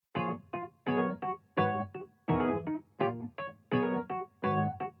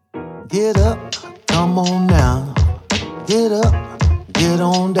Get up, come on now. Get up, get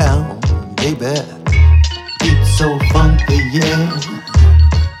on down, baby. Beat so funky, yeah.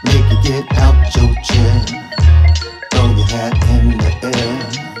 Make you get out your chair. Throw your hat in the air.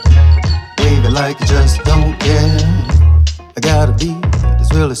 Wave it like you just don't care. I got a beat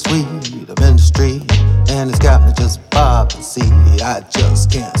that's really sweet. I'm in the street and it's got me just bobbing. See, I just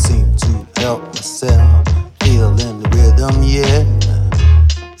can't seem to help myself. Feeling the rhythm, yeah.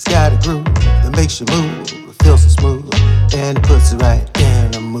 It's got a groove that makes you move. It feels so smooth and it puts you right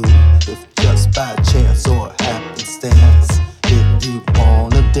in a mood. If just by chance or happenstance, if you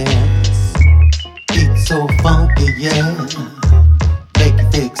wanna dance, beat so funky, yeah. Make you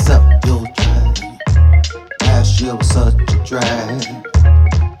fix up your drag. Last year was such a drag.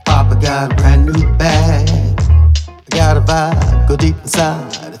 Papa got a brand new bag. I got a vibe, go deep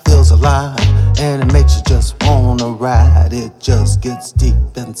inside. It feels alive and it makes you just wanna ride. It just gets deep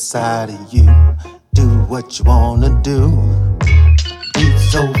inside of you. Do what you wanna do. Beat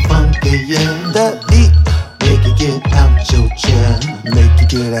so funky, yeah. That beat make you get out your chair. Make you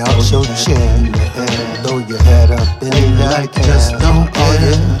get out your chair. Throw your head up in the air like you just don't care. Oh,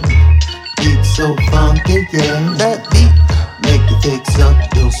 yeah. Beat so funky, yeah. That beat make you fix up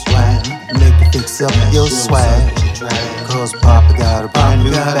your swag. Make you fix up your swag. Cause Papa got a brand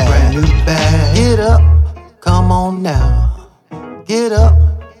new bag. Get up, come on now. Get up,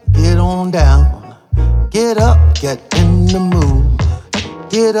 get on down. Get up, get in the mood.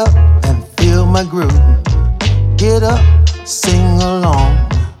 Get up and feel my groove. Get up, sing along.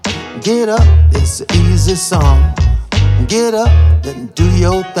 Get up, it's an easy song. Get up and do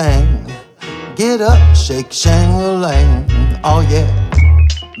your thing. Get up, shake Shangalang. Oh yeah.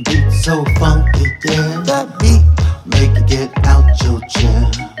 Beat so funky, yeah. That beat make you get out your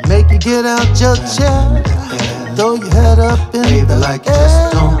chair. Make you get out your chair. Throw your head up in the like air.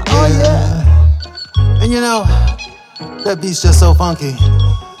 Just don't care. Oh yeah. And you know, that beat's just so funky.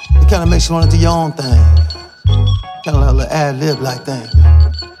 It kinda makes you wanna do your own thing. Kinda like a little ad-lib like thing.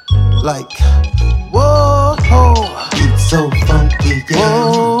 Like, whoa, beat so funky, yeah.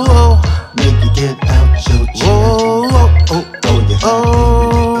 Whoa, make you get out your chair. Whoa, throw your head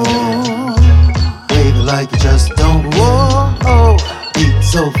in the air. Wave it like you just don't care. Whoa, beat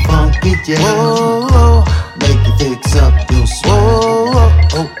so funky, yeah. Whoa, make you fix up your swag.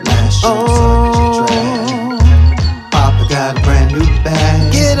 Last year was such a drag. Papa got a brand new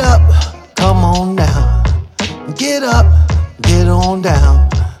bag. Get up, come on now. Get up, get on down.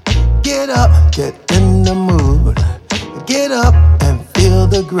 Get up, get in the mood. Get up and feel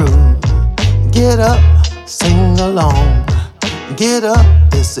the groove. Get up, sing along. Get up,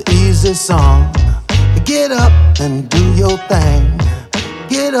 it's an easy song. Get up and do your thing.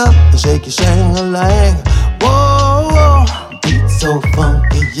 Get up and shake your Shangalang. Whoa, beat so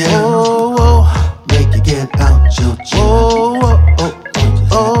funky, yeah. Whoa, make you get out your chair.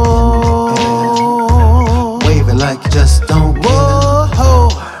 Wave it like you just don't care.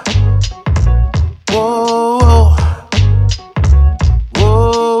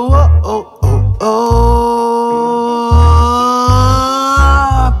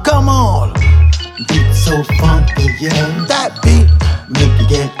 Come on, beat so funky, yeah. That beat make you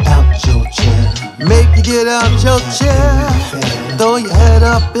get out your chair. Make you get out your chair. Throw your head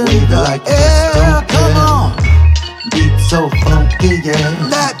up in the air. Come on, beat so funky, yeah.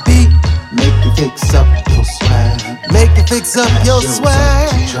 That beat make you fix up your swag. Make you fix up your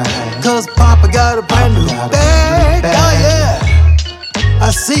swag. Cause Papa got a brand new bag. Oh yeah.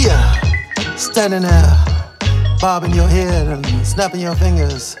 I see ya standing there, bobbing your head and snapping your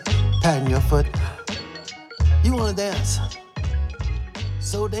fingers, patting your foot. You wanna dance?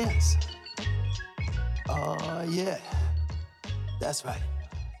 So dance. Oh yeah. That's right.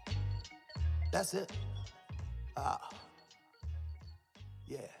 That's it. Ah.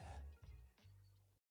 Yeah.